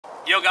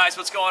Yo guys,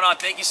 what's going on?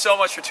 Thank you so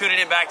much for tuning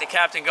in back to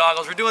Captain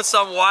Goggles. We're doing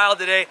something wild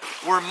today.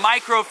 We're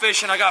micro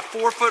fishing. I got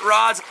 4-foot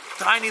rods,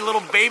 tiny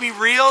little baby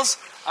reels.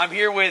 I'm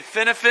here with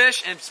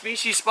Finnafish and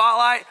Specie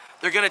Spotlight.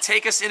 They're gonna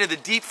take us into the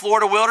deep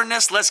Florida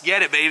wilderness. Let's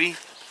get it, baby.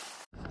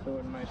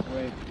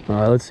 All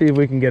right, let's see if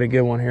we can get a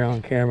good one here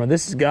on camera.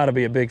 This has got to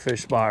be a big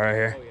fish spot right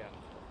here.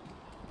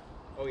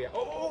 Oh yeah.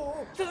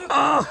 Oh yeah.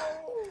 Oh,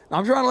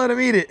 I'm trying to let him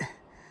eat it.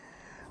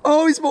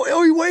 Oh,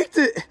 he waked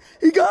it.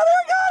 He got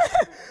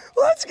it.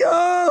 Let's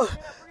go.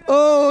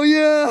 Oh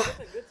yeah.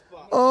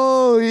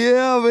 Oh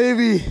yeah,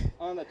 baby.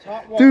 On the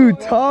top water.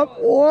 Dude, top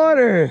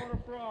water.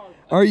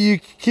 Are you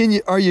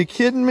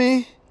kidding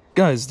me?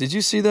 Guys, did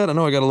you see that? I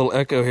know I got a little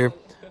echo here.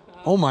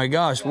 Oh my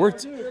gosh,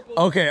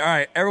 okay, all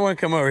right, everyone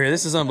come over here.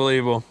 This is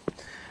unbelievable.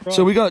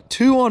 So we got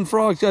 2 on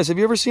frogs. Guys, have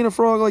you ever seen a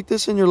frog like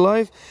this in your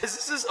life?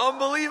 This is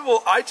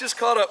unbelievable. I just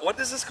caught a, what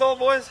is this called,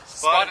 boys?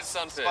 Spotted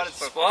sunfish.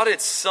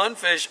 Spotted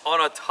sunfish on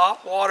a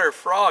top water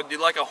frog,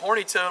 dude, like a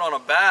horny toad on a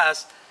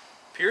bass.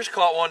 Pierce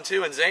caught one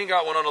too, and Zane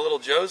got one on a little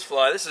Joe's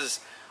fly. This is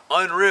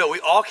unreal.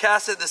 We all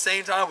cast it at the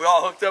same time. We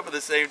all hooked up at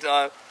the same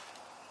time.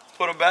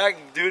 Put them back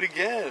and do it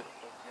again.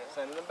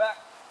 Sending them back.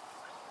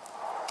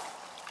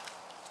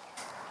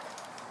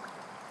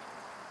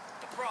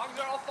 The frogs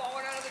are all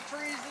falling out of the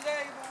trees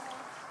today, boy.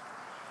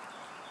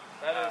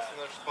 That is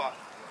another spot.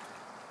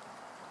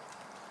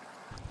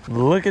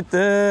 Look at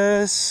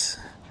this.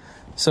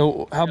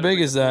 So how big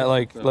is that?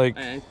 Like It's probably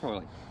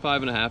like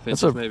 5.5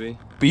 inches, that's a maybe.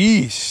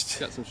 Beast.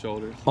 Got some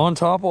shoulders. On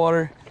top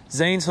water.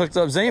 Zane's hooked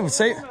up. Zane,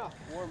 say.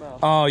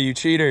 Oh, you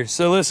cheater.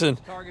 So listen,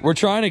 we're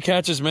trying to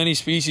catch as many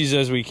species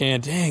as we can.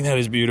 Dang, that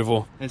is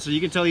beautiful. And so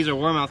you can tell these are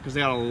warmouth because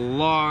they got a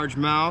large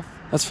mouth.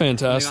 That's They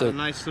fantastic. got a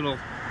nice little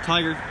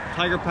tiger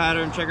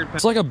pattern, checkered pattern.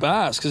 It's like a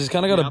bass because he's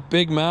kind of got a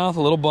big mouth,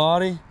 a little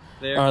body.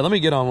 There. All right, let me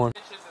get on one.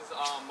 This is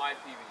my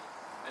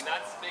PB, and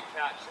that's big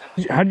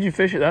catch. How did you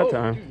fish it that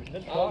time?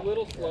 A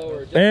little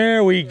slower.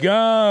 There we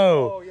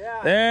go.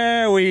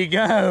 There we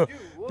go.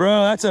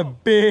 Bro, that's a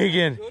big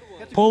one.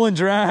 Pull and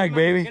drag,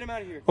 baby. Get him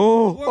out of here.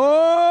 Oh,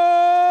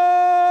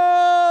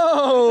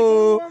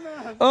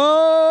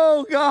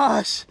 oh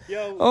gosh.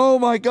 Oh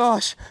my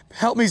gosh.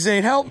 Help me,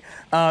 Zane, help.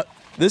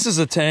 This is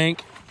a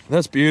tank.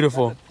 That's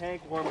beautiful.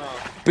 Tank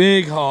warmouth.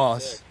 Big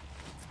hoss.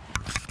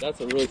 That's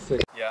a really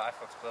sick. Yeah, I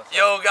fucked close.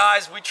 Yo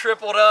guys, we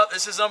tripled up.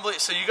 This is unbelievable.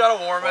 So you got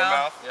a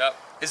warmouth. Yep.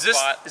 Is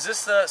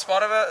this the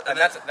spot of it? And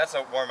that's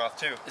a warmouth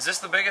too. Is this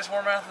the biggest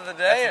warmouth of the day?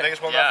 That's the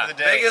biggest warmouth of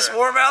the day. Biggest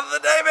warmouth of the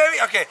day, baby.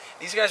 Okay,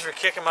 these guys were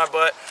kicking my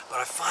butt, but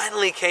I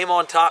finally came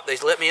on top. They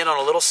let me in on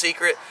a little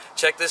secret.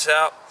 Check this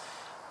out,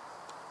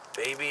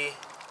 baby.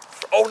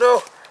 Oh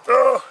no!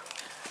 Oh.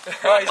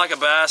 Like a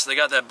bass, they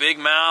got that big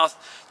mouth.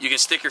 You can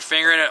stick your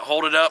finger in it,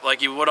 hold it up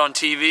like you would on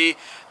TV,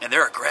 and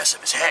they're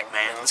aggressive as heck,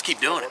 man. Let's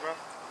keep doing it.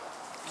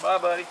 Bye,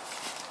 buddy.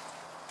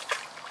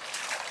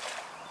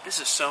 This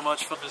is so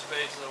much fun. This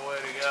page is the way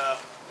to go.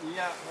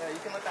 Yeah, you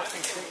can let that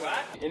thing sink.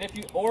 And if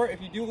you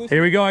do lose.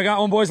 Here we go. I got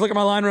one, boys. Look at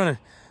my line running.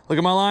 Look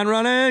at my line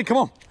running. Come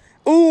on.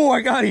 Ooh,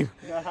 I got him.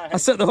 I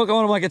set the hook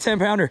on him like a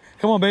 10-pounder.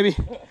 Come on, baby.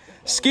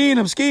 Skiing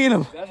him, skiing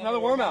him. That's another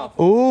warmouth.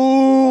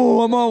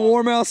 Ooh, I'm on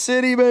Warmouth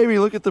City, baby.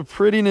 Look at the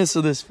prettiness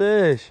of this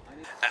fish.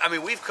 I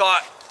mean, we've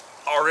caught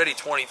already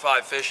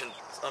 25 fish, and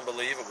it's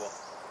unbelievable.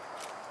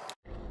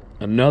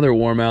 Another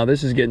warmouth.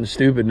 This is getting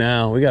stupid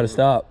now. We got to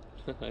stop.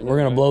 We're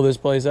going to blow this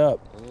place up.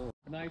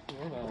 Nice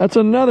warmouth. That's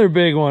another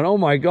big one. Oh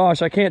my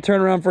gosh, I can't turn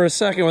around for a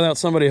second without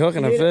somebody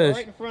hooking a fish.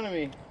 Right in front of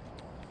me.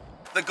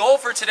 The goal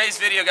for today's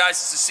video, guys,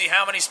 is to see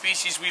how many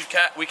species we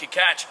could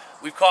catch.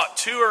 We've caught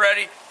 2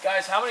 already.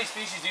 Guys, how many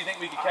species do you think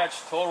we could catch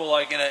total,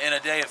 like in a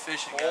day of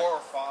fishing? 4 or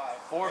 5.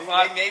 4 or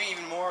 5? Maybe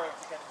even more if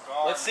we catch a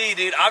gar. Let's see,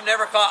 dude. I've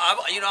never caught.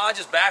 I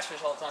just bass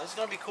fish all the time. This is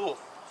gonna be cool.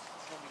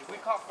 If we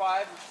caught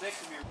 5 or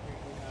 6, it'd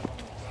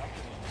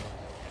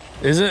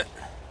be. Is it?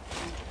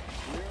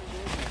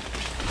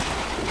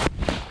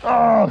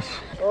 Oh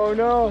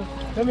no!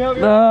 Let me help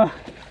you.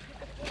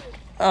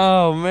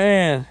 Oh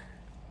man.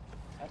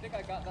 I think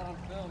I got that on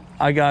film.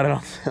 I got it on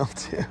film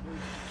too.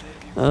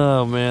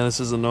 Oh man, this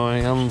is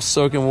annoying. I'm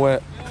soaking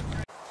wet.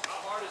 How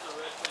hard is a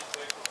redfin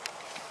fish?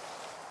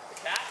 The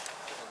cat?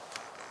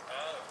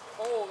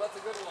 Oh, that's a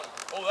good one.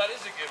 Oh, that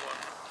is a good one.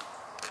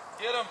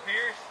 Get him,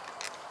 Pierce.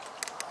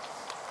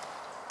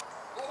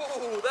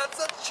 Oh, that's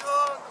a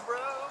chunk, bro.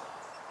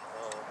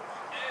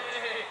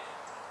 Hey,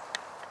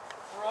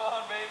 we're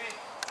on, baby.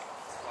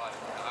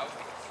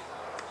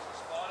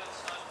 Spotted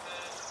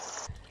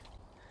sunfish.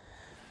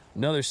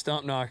 Another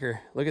stump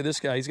knocker. Look at this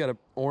guy. He's got an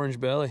orange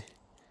belly.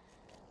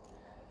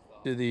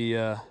 To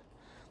the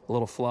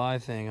little fly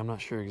thing. I'm not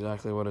sure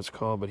exactly what it's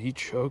called, but he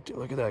choked it.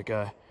 Look at that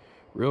guy.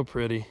 Real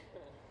pretty.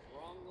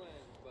 Wrong lens,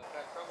 but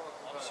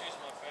I'll just use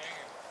my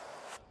finger.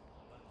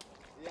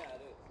 yeah,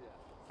 it is.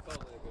 Yeah,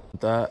 totally a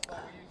good. That.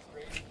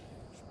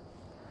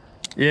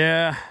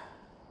 Yeah.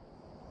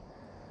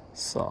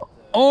 So.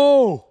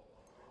 Oh.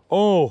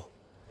 Oh.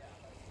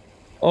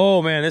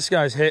 Oh man, this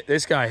guy's hit.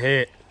 This guy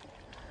hit.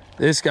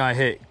 This guy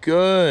hit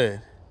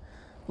good.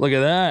 Look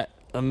at that.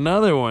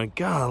 Another one.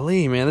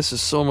 Golly, man, this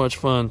is so much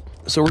fun.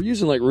 So we're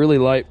using like really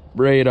light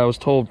braid. I was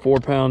told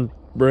 4-pound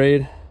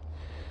braid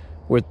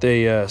with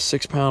a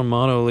 6-pound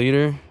mono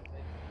leader.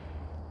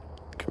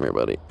 Come here,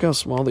 buddy. Look how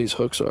small these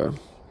hooks are.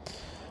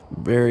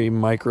 Very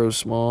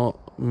small.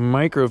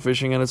 Micro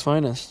fishing at its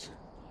finest.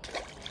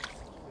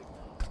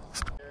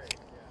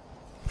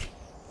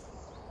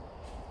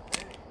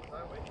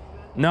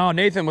 No,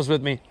 Nathan was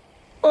with me.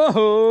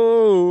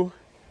 Oh!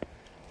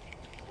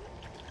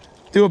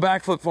 Do a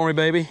backflip for me,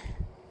 baby.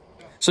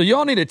 So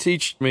y'all need to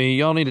teach me,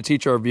 y'all need to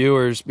teach our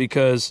viewers,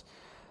 because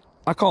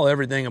I call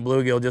everything a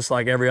bluegill just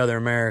like every other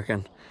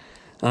American.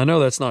 I know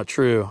that's not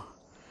true.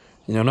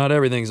 You know, not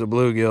everything's a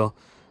bluegill.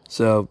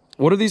 So,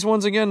 what are these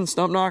ones again?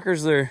 Stump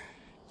knockers? They're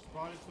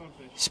spotted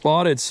sunfish.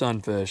 Spotted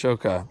sunfish,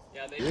 okay.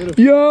 Yeah,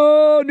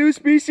 yo, new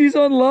species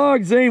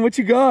unlocked. Zane, what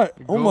you got?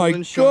 Oh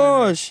my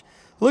gosh.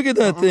 Look at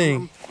that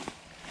thing.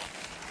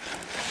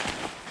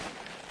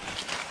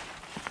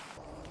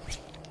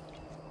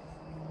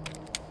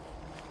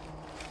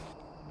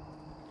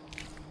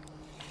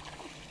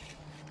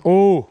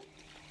 Oh.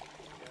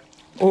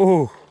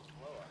 Oh.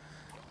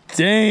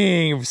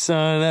 Dang,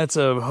 son, that's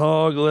a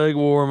hog leg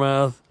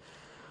warmouth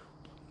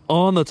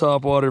on the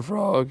topwater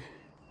frog.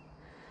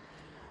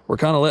 We're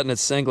kind of letting it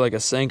sink like a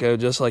Senko,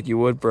 just like you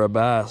would for a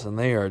bass, and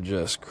they are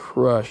just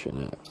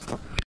crushing it.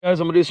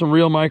 Guys, I'm gonna do some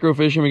real micro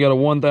fishing. We got a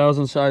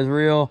 1,000 size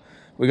reel.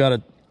 We got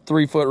a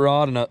 3-foot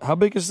rod, and how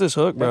big is this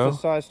hook, bro? That's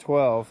a size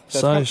 12.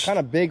 That's kind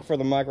of big for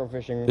the micro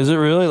fishing. Is it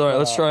really? All right,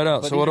 let's try it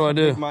out. So what do I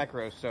do?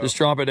 Micros, so just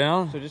drop it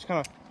down? So just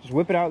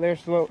whip it out there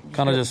slow.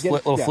 Kind of just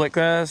little flick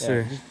cast? Yeah,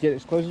 or just get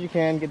as close as you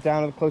can, get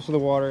down close to the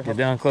water. Get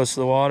down close to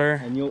the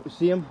water. And you'll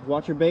see them,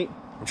 watch your bait.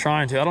 I'm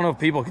trying to. I don't know if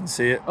people can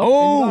see it.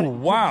 Oh,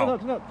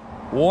 wow.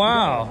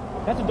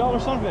 Wow. That's a dollar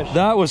sunfish.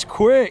 That was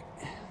quick.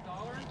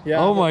 Yeah.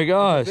 Oh my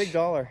gosh. Big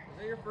dollar. Is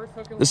that your first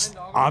hook and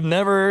line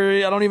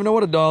dollar? I don't even know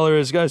what a dollar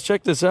is. Guys,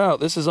 check this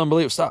out. This is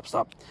unbelievable.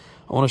 Stop.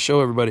 I want to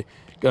show everybody.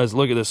 Guys,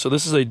 look at this. So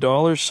this is a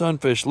dollar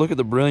sunfish. Look at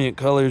the brilliant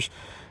colors.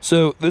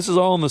 So this is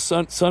all in the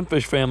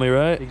sunfish family,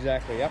 right?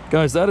 Exactly, yep.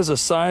 Guys, that is a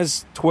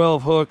size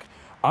 12 hook.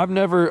 I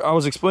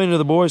was explaining to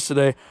the boys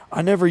today,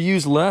 I never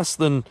use less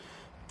than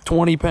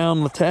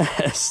 20-pound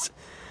test.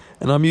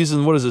 And I'm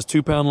using, what is this,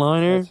 2-pound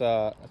line here?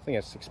 That's, I think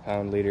a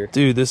 6-pound leader.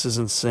 Dude, this is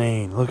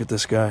insane. Look at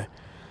this guy.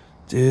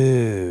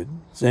 Dude.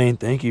 Zane,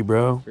 thank you,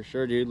 bro. For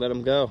sure, dude. Let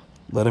him go.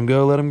 Let him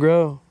go, let him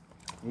grow.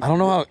 I don't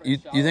know how, you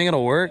think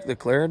it'll work, the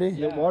clarity?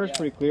 The water's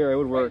pretty clear, it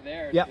would work.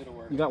 Yeah,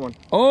 you got one.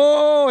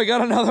 Oh, I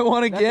got another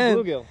one again.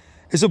 That's a bluegill.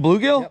 It's a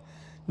bluegill? Yep.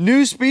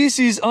 New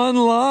species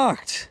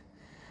unlocked.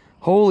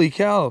 Holy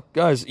cow.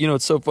 Guys, you know,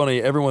 it's so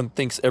funny. Everyone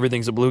thinks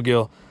everything's a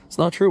bluegill. It's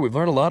not true. We've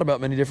learned a lot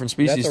about many different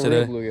species today.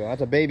 That's a real bluegill.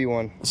 That's a baby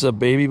one. It's a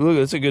baby bluegill.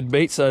 That's a good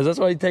bait size. That's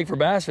why you take for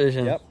bass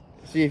fishing. Yep.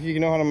 See, if you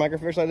know how to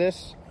microfish like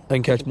this, I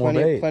can catch more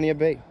bait. Plenty of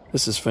bait.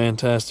 This is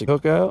fantastic.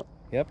 Hook out.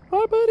 Yep.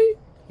 Hi, buddy.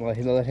 Well,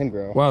 let him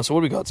grow. Wow, so what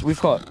do we got? So we've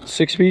caught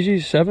 6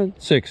 species? 7?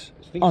 6.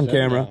 On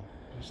camera. Now.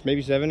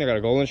 Maybe 7. I got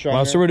a golden shiner.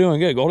 Wow, so we're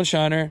doing good. Golden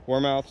shiner.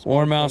 Warmouth.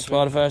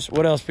 Spotted fish.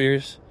 What else,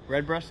 Pierce?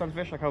 Red breast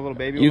sunfish. I caught a little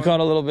baby You caught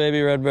a little baby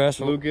red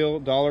breast.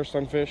 Bluegill, dollar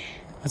sunfish.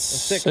 That's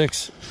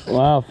 6.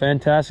 Wow,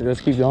 fantastic.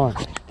 Let's keep going.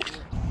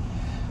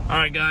 All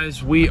right,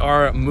 guys, we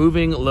are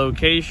moving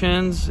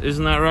locations.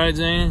 Isn't that right,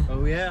 Zane?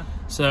 Oh, yeah.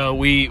 So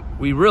we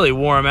really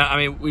wore them out. I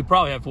mean, we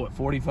probably have, what,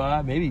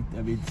 45? Maybe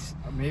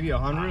 100?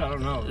 I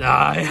don't know.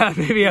 Yeah,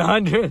 maybe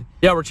 100.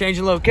 Yeah, we're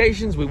changing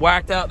locations. We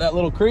whacked out that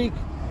little creek.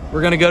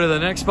 We're going to go to the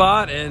next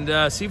spot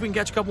and see if we can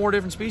catch a couple more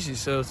different species.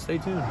 So stay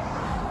tuned.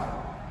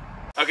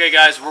 Okay,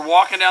 guys, we're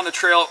walking down the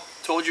trail.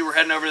 Told you we're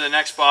heading over to the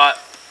next spot.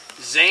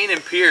 Zane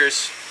and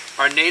Pierce,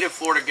 our native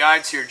Florida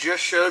guides here,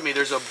 just showed me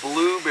there's a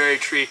blueberry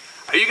tree.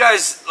 Are you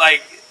guys,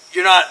 like,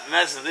 you're not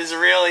messing? These are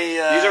really...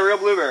 These are real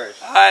blueberries.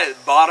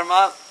 Bottom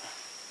up.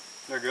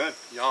 They're good.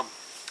 Yum.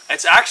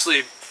 It's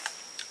actually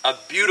a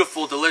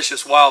beautiful,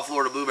 delicious wild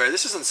Florida blueberry.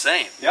 This is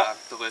insane. Yep. Yeah,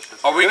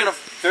 delicious. Are we going to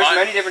There's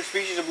many different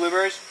species of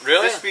blueberries.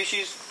 Really? This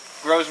species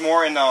grows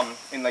more in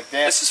like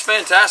damp. This is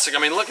fantastic. I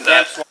mean, look at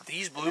that.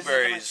 These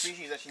blueberries. This is the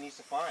species that she needs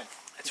to find.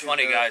 It's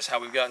funny, guys, how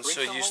we've gotten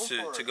so used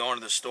to going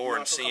to the store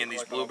and seeing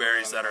these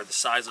blueberries that are the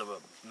size of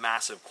a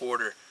massive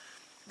quarter.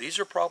 These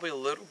are probably a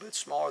little bit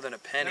smaller than a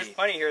penny. There's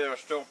plenty here that are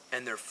still...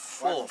 And they're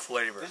full of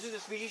flavor. This is the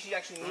species she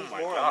actually needs more.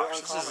 Oh my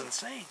gosh, this is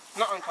insane.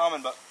 Not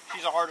uncommon, but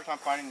she's a harder time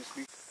finding this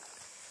species.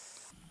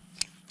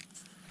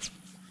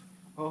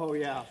 Oh,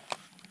 yeah.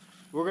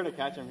 We're going to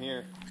catch him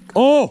here.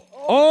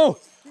 Oh,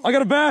 I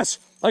got a bass.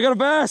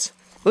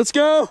 Let's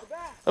go.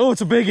 Oh,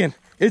 it's a big one.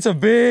 It's a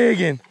big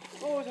one.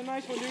 Oh, it's a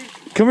nice one,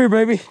 dude. Come here,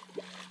 baby.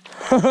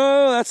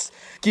 Oh,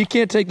 you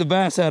can't take the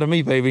bass out of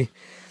me, baby.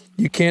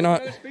 You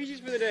cannot. Species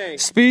for the day.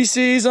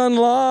 Species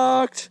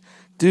unlocked.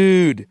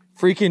 Dude,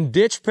 freaking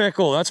ditch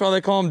pickle. That's why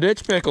they call them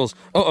ditch pickles.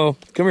 Uh-oh.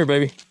 Come here,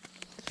 baby.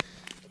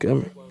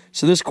 Come here.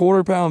 So this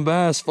quarter-pound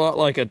bass fought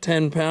like a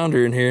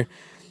 10-pounder in here.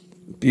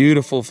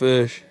 Beautiful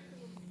fish.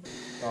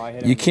 Oh,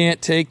 you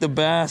can't take the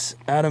bass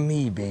out of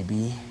me,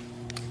 baby.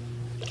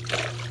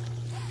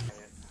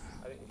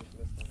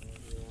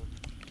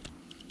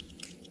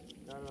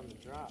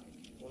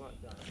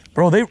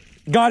 Bro, they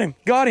got him.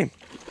 Got him.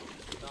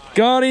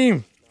 Got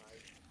him.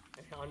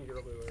 On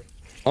your lure.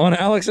 On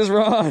Alex's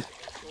rod.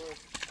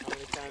 How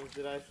many times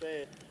did I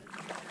say it?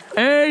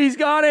 Hey, he's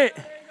got it.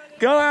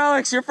 Go,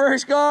 Alex, your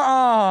first go.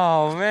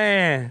 Oh,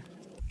 man.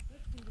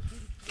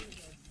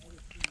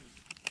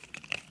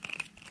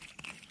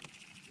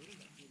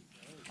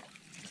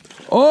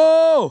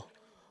 Oh,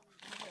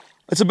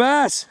 it's a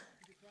bass.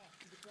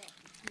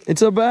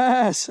 It's a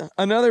bass.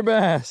 Another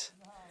bass.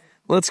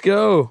 Let's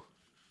go.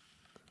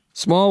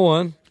 Small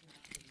one.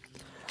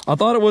 I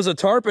thought it was a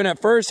tarpon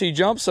at first. He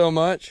jumped so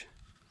much.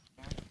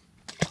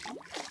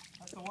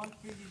 That's the one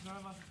species none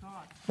of us have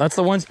caught. That's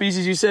the one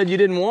species you said you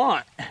didn't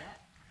want.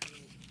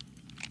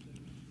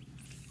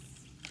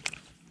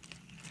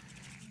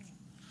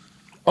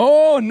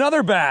 Oh,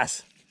 another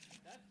bass.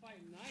 That's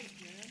fighting nice,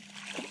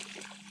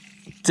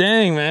 man.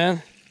 Dang,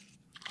 man.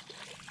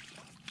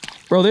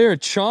 Bro, they are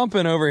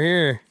chomping over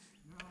here.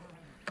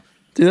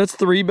 Dude, that's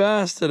 3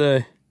 bass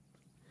today.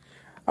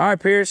 All right,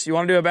 Pierce, you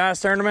want to do a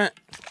bass tournament?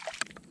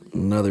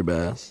 Another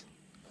bass.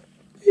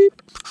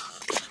 Beep.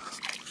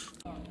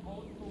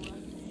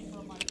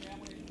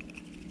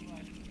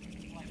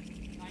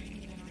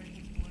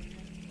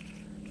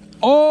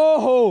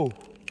 Oh!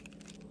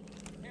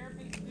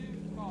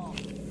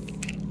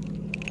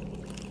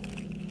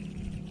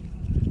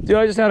 Dude,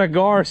 I just had a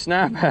gar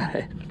snap at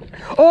it.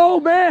 Oh,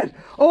 man!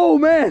 Oh,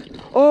 man!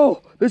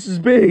 Oh, this is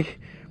big.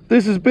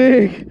 This is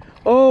big.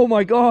 Oh,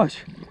 my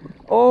gosh.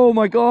 Oh,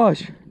 my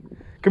gosh.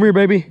 Come here,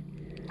 baby.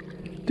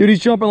 Dude, he's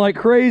jumping like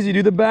crazy.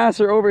 Dude, the bass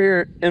are over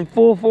here in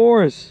full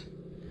force.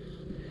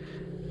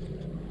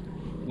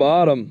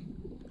 Bottom.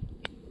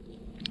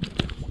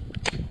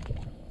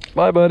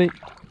 Bye, buddy.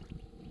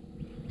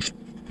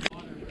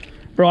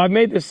 Bro, I've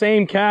made the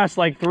same cast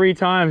like 3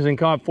 times and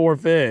caught 4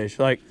 fish.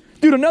 Like,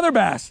 dude, another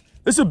bass.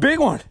 This is a big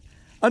one.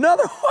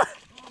 Another one.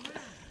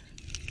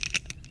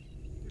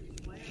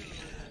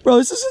 Bro,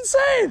 this is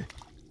insane.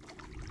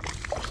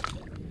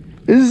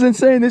 This is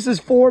insane. This is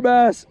 4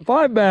 bass,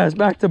 5 bass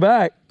back to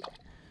back.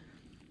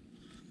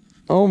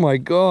 Oh my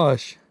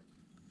gosh.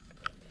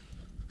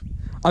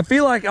 I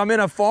feel like I'm in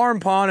a farm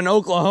pond in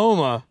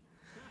Oklahoma.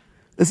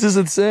 This is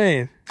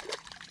insane.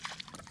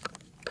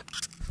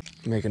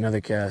 Make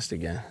another cast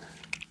again.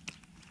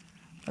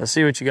 Let's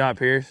see what you got,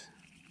 Pierce.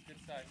 Good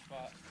size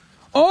spot.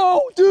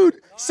 Oh,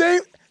 dude,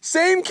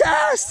 same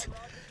cast.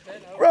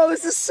 Bro,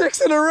 this is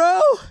 6 in a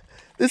row.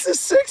 This is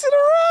 6 in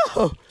a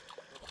row.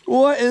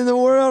 What in the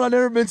world? I've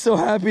never been so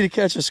happy to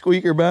catch a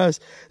squeaker bass.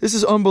 This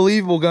is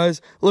unbelievable,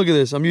 guys. Look at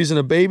this. I'm using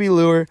a baby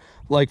lure,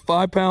 like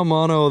 5-pound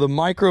mono, the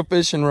micro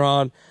fishing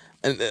rod,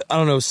 and I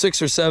don't know,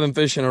 6 or 7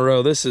 fish in a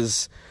row. This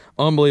is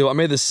unbelievable. I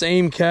made the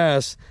same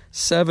cast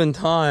 7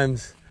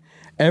 times.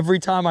 Every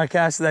time I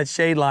casted that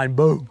shade line,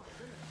 boom.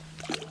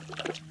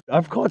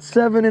 I've caught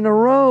 7 in a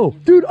row.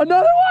 Dude,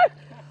 another one!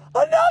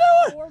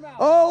 Another one!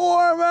 Oh,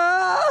 warm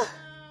out!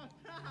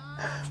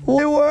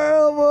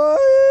 World, boy!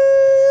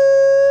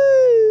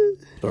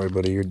 Sorry,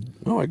 buddy. You're.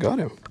 Oh, I got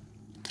him.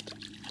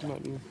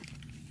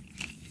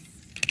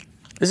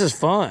 This is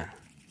fun.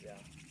 Yeah.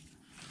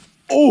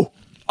 Oh,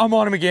 I'm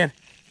on him again.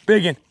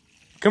 Biggin.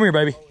 Come here,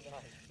 baby.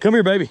 Come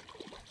here, baby.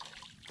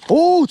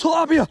 Oh,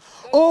 tilapia.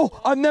 Oh,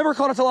 I've never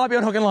caught a tilapia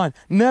on hook and line.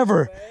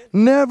 Never.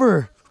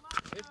 Never.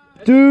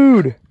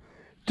 Dude.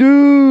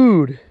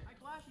 Dude.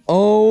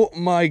 Oh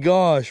my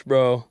gosh,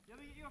 bro.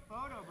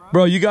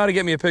 Bro, you got to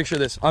get me a picture of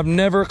this. I've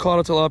never caught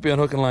a tilapia on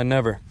hook and line.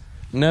 Never.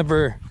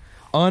 Never.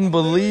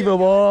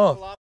 Unbelievable.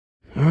 All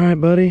right,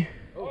 buddy.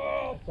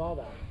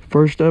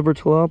 First ever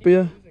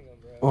tilapia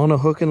on a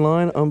hook and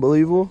line.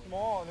 Unbelievable.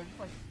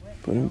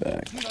 Put him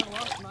back.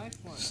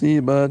 See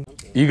you, bud.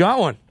 You got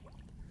one.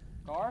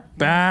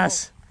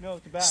 Bass.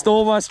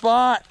 Stole my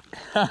spot.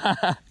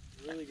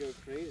 Really go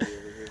crazy over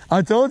here.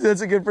 I told you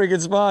that's a good freaking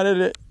spot,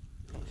 isn't it?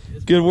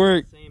 Good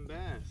work. Same bass.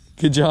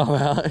 Good job,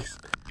 Alex.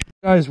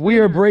 Guys, we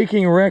are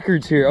breaking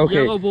records here.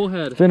 Okay. Yellow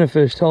bullhead.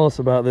 Finnafish, tell us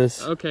about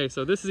this. Okay,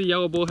 so this is a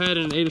yellow bullhead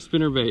and an 8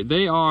 spinnerbait.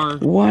 They are...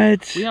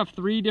 What? We have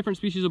 3 different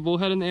species of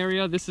bullhead in the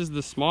area. This is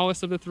the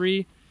smallest of the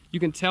 3. You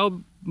can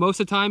tell most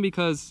of the time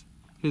because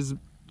his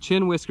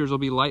chin whiskers will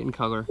be light in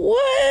color.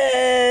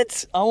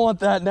 What? I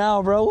want that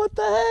now, bro. What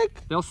the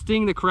heck? They'll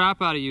sting the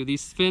crap out of you.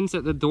 These fins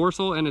at the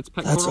dorsal and its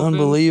pectoral That's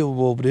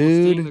unbelievable, fins will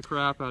sting the dude.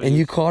 crap out of And you.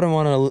 you caught him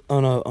on a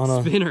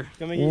Spinner.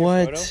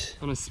 What?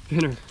 On a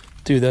spinner.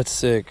 Dude, that's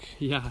sick.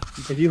 Yeah.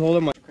 If you hold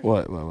him like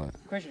What?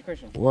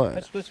 Christian. What?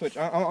 Let's switch.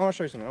 I want to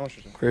show you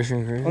something.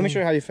 Christian. Let me show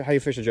you how you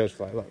fish a Joe's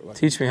fly. Look.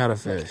 Teach me how to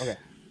fish. Okay.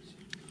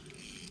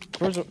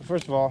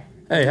 First of all.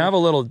 Hey, have a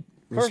little.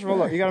 First of all,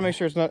 look. You gotta make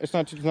sure it's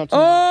not too.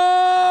 Oh!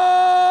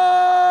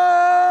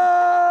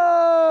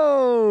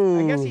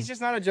 I guess he's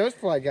just not a Joe's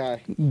fly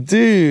guy.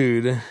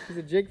 Dude. He's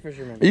a jig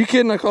fisherman. Are you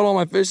kidding? I caught all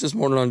my fish this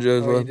morning on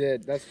Joe's. Oh, you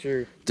did. That's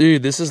true.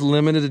 Dude, this is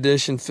limited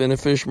edition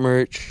Finnafish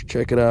merch.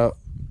 Check it out.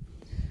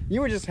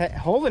 You were just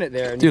holding it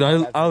there. And Dude,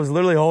 I was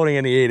literally holding it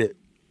and he ate it.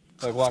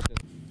 Like, watch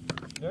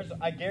this.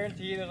 I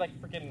guarantee you there's like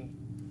freaking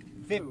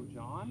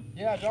John?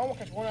 Yeah, John will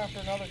catch one after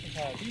another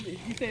sometimes.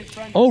 You say his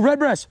friend? Oh, red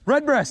breast,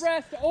 red breast,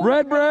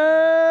 red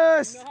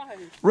breast,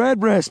 red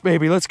breast,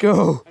 baby. Let's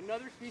go.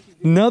 Another species.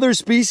 Another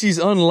species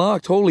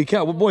unlocked. Holy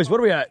cow. Well, boys, what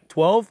are we at?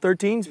 12,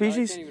 13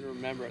 species? I can't even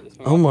remember at this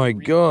point. Oh my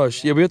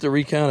gosh. Yeah, we have to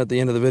recount at the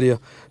end of the video.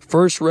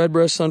 First red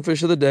breast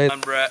sunfish of the day.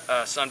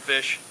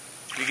 Sunfish.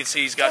 You can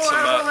see he's got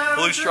some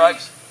blue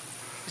stripes.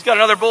 He's got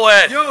another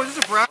bullhead. Yo, is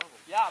this a brown?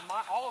 Yeah,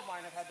 all of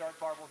mine have had dark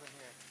barbels in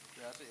here.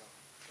 Yeah, that's a yellow.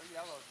 They're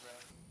yellows, bro.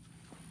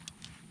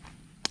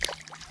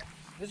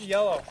 This is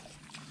yellow.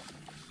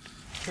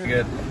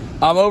 Good.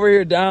 I'm over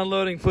here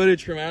downloading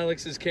footage from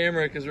Alex's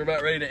camera because we're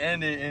about ready to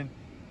end it, and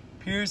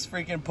Pierce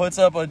freaking puts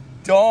up a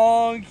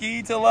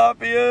donkey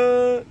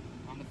tilapia.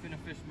 On the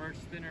Finnafish merch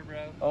spinner,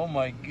 bro. Oh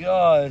my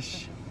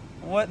gosh.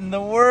 What in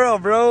the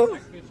world, bro?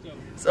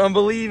 It's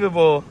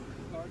unbelievable.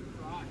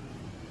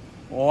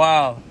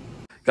 Wow.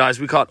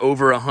 Guys, we caught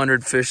over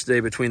 100 fish today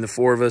between the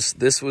four of us.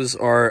 This was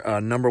our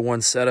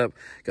 #1 setup.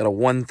 Got a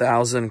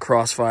 1,000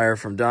 crossfire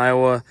from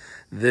Daiwa.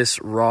 This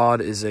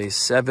rod is a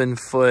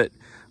 7-foot,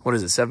 what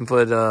is it,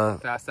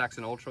 7-foot? Fast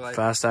action ultralight.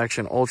 Fast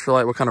action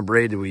ultralight. What kind of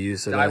braid did we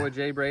use today? Daiwa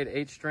J braid,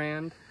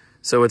 8-strand.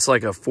 So it's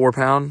like a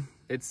 4-pound?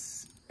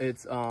 It's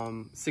 6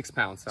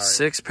 pounds, sorry.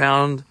 6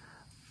 pound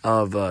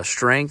of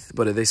strength,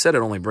 but they said it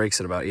only breaks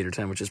at about 8 or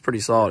 10, which is pretty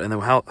solid. And then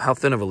how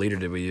thin of a leader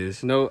did we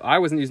use? No, I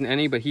wasn't using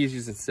any, but he's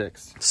using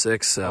 6.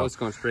 6. So I was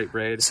going straight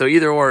braid. So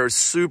either or,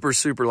 super,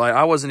 super light.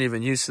 I wasn't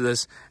even used to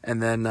this. And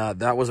then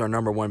that was our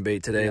 #1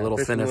 bait today, Yeah, little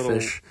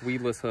Finnafish.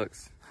 Weedless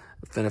hooks.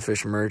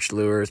 Finnafish merch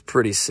lure. It's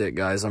pretty sick,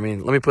 guys. I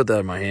mean, let me put that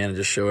in my hand and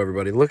just show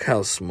everybody. Look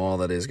how small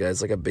that is, guys.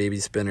 It's like a baby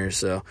spinner.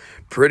 So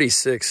pretty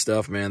sick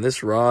stuff, man.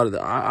 This rod,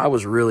 I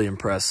was really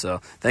impressed. So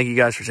thank you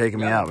guys for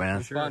taking me out,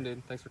 man. Sure. Fun,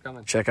 dude. Thanks for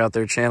coming. Check out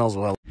their channels.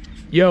 Well,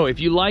 yo, if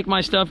you like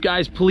my stuff,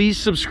 guys, please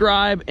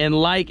subscribe and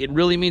like. It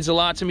really means a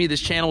lot to me.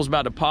 This channel is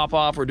about to pop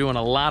off. We're doing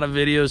a lot of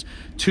videos,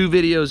 2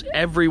 videos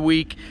every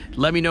week.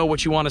 Let me know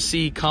what you want to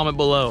see. Comment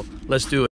below. Let's do it.